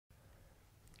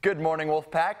Good morning,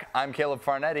 Wolfpack. I'm Caleb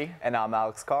Farnetti. And I'm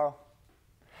Alex Carl.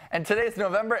 And today's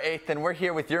November 8th, and we're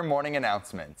here with your morning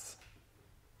announcements.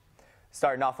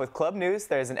 Starting off with club news,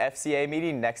 there's an FCA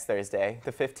meeting next Thursday,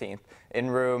 the 15th,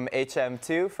 in room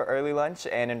HM2 for early lunch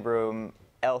and in room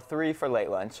L3 for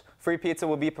late lunch. Free pizza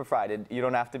will be provided. You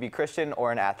don't have to be Christian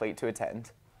or an athlete to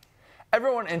attend.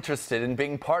 Everyone interested in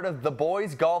being part of the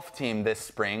boys golf team this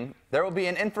spring, there will be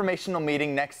an informational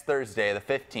meeting next Thursday, the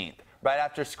 15th, right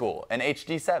after school in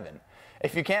HD7.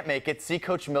 If you can't make it, see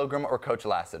Coach Milgram or Coach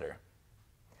Lassiter.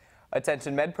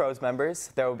 Attention MedPros members,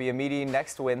 there will be a meeting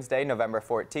next Wednesday, November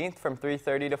 14th from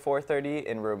 3:30 to 4:30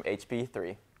 in room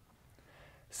HP3.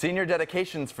 Senior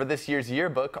dedications for this year's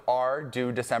yearbook are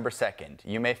due December 2nd.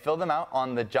 You may fill them out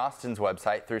on the Jostens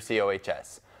website through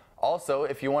COHS. Also,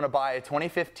 if you want to buy a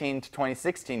 2015 to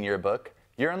 2016 yearbook,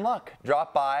 you're in luck.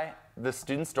 Drop by the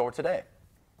student store today.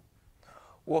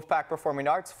 Wolfpack Performing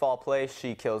Arts Fall Play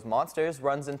She Kills Monsters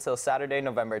runs until Saturday,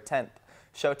 November 10th.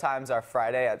 Showtimes are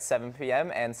Friday at 7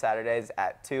 p.m. and Saturdays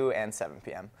at 2 and 7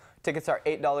 p.m. Tickets are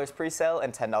 $8 pre-sale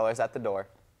and $10 at the door.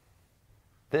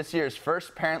 This year's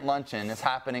first parent luncheon is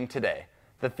happening today.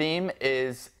 The theme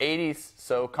is 80s,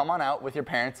 so come on out with your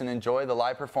parents and enjoy the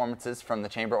live performances from the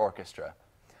Chamber Orchestra.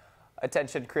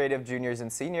 Attention creative juniors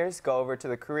and seniors, go over to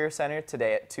the Career Center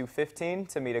today at 2:15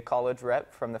 to meet a college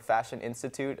rep from the Fashion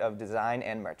Institute of Design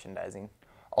and Merchandising.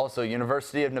 Also,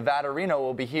 University of Nevada, Reno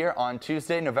will be here on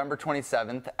Tuesday, November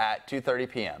 27th at 2:30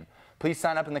 p.m. Please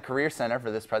sign up in the Career Center for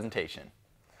this presentation.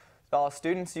 To all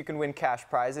students, you can win cash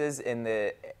prizes in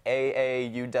the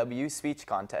AAUW speech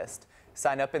contest.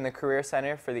 Sign up in the Career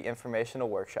Center for the informational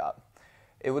workshop.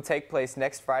 It will take place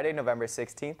next Friday, November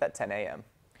 16th at 10 a.m.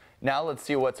 Now let's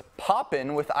see what's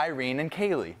poppin' with Irene and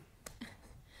Kaylee.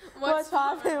 What's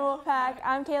poppin', Wolfpack?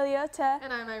 I'm Kaylee Ota.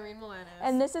 And I'm Irene Milanes.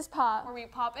 And this is Pop, where we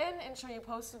pop in and show you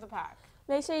posts of the pack.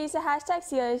 Make sure you use the hashtag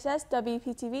COHS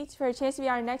Wptv for a chance to be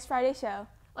on our next Friday show.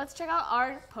 Let's check out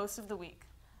our post of the week.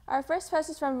 Our first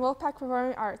post is from Wolfpack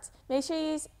Performing Arts. Make sure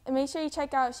you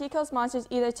check out She Kills Monsters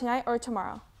either tonight or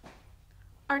tomorrow.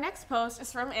 Our next post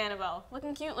is from Annabelle.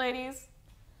 Looking cute, ladies.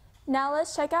 Now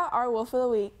let's check out our Wolf of the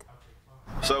Week.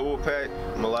 So Wolfpack,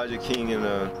 I'm Elijah King, and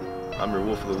I'm your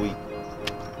Wolf of the Week.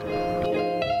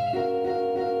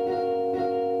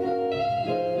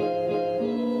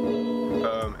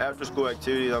 After school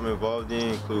activities I'm involved in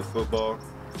include football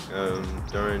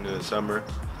during the summer,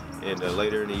 and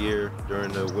later in the year,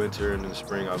 during the winter and the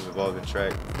spring, I'm involved in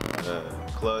track.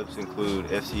 Clubs include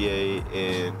FCA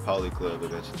and Poly Club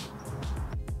eventually.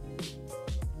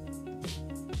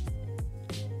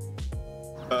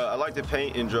 I like to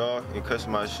paint and draw and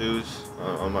customize shoes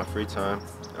on my free time.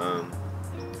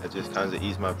 That just kind of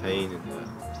ease my pain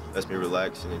and lets me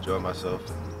relax and enjoy myself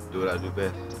and do what I do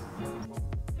best.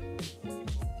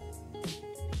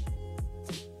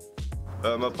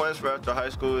 My plans for after high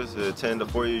school is to attend a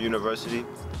four-year university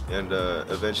and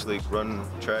eventually run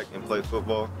track and play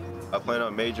football. I plan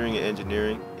on majoring in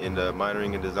engineering and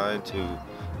minoring in design to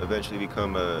eventually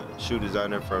become a shoe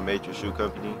designer for a major shoe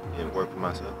company and work for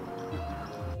myself.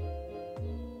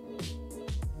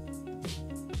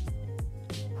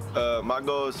 My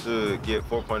goal is to get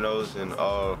 4.0s in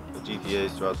all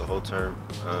GPAs throughout the whole term.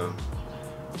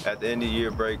 At the end of the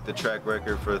year, break the track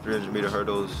record for 300-meter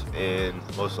hurdles and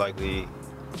most likely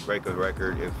break a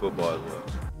record in football as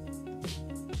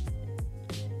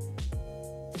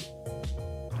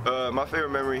well. My favorite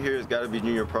memory here has got to be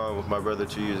junior prom with my brother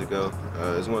 2 years ago.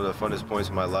 It was one of the funnest points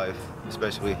in my life,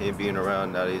 especially him being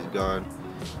around now that he's gone,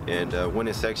 and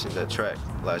winning sections at track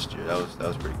last year. That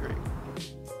was pretty great.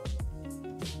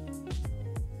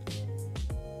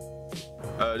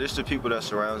 Just the people that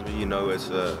surrounds me, you know, it's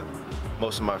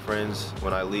most of my friends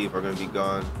when I leave are going to be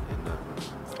gone, and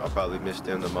I'll probably miss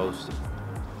them the most.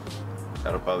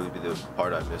 That'll probably be the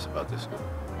part I miss about this school.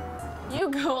 You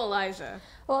go, Elijah.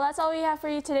 Well, that's all we have for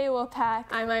you today, Wolfpack.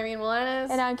 I'm Irene Milanes.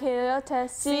 And I'm Kaylee Ota.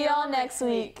 See y'all next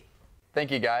week.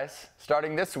 Thank you, guys.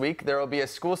 Starting this week, there will be a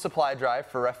school supply drive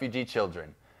for refugee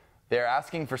children. They are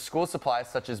asking for school supplies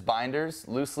such as binders,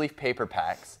 loose-leaf paper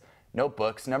packs,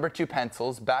 notebooks, number 2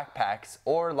 pencils, backpacks,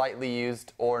 or lightly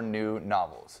used or new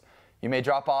novels. You may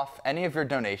drop off any of your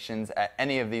donations at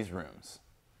any of these rooms.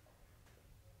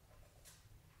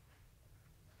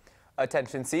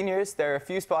 Attention seniors, there are a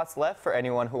few spots left for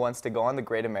anyone who wants to go on the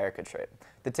Great America trip.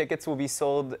 The tickets will be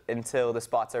sold until the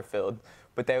spots are filled,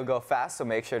 but they will go fast, so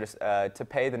make sure to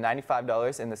pay the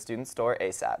 $95 in the student store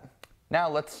ASAP. Now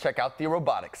let's check out the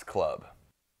Robotics Club.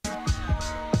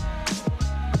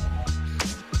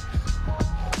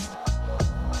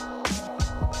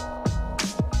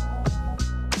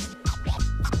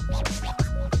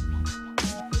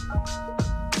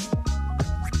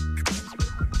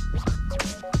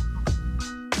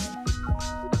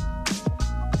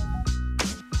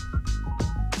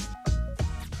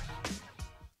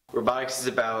 Robotics is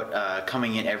about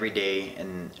coming in every day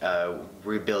and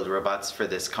we build robots for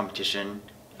this competition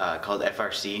called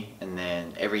FRC, and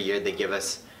then every year they give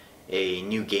us a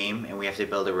new game and we have to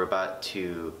build a robot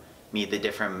to meet the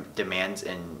different demands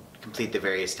and complete the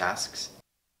various tasks.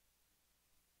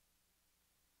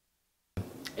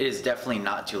 It is definitely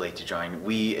not too late to join.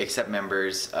 We accept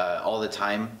members all the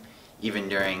time, even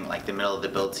during like the middle of the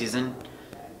build season.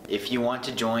 If you want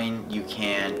to join, you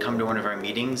can come to one of our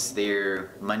meetings.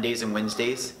 They're Mondays and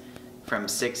Wednesdays from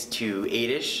 6 to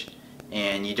 8-ish,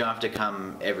 and you don't have to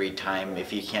come every time.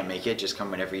 If you can't make it, just come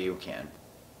whenever you can.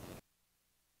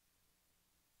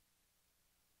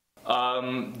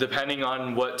 Depending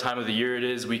on what time of the year it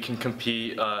is, we can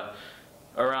compete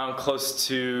around close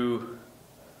to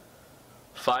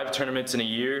 5 tournaments in a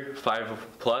year,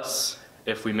 5+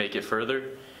 if we make it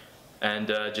further, and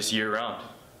just year round.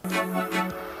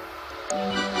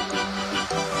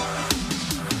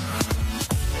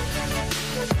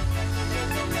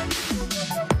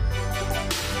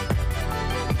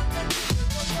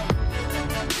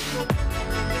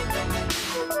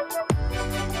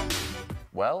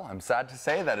 Well, I'm sad to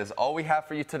say that is all we have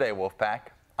for you today, Wolfpack.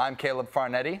 I'm Caleb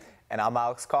Farnetti. And I'm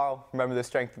Alex Carl. Remember, the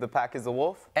strength of the pack is the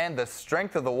wolf. And the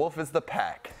strength of the wolf is the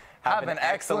pack. Have an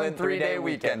excellent 3-day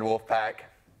weekend, Wolfpack.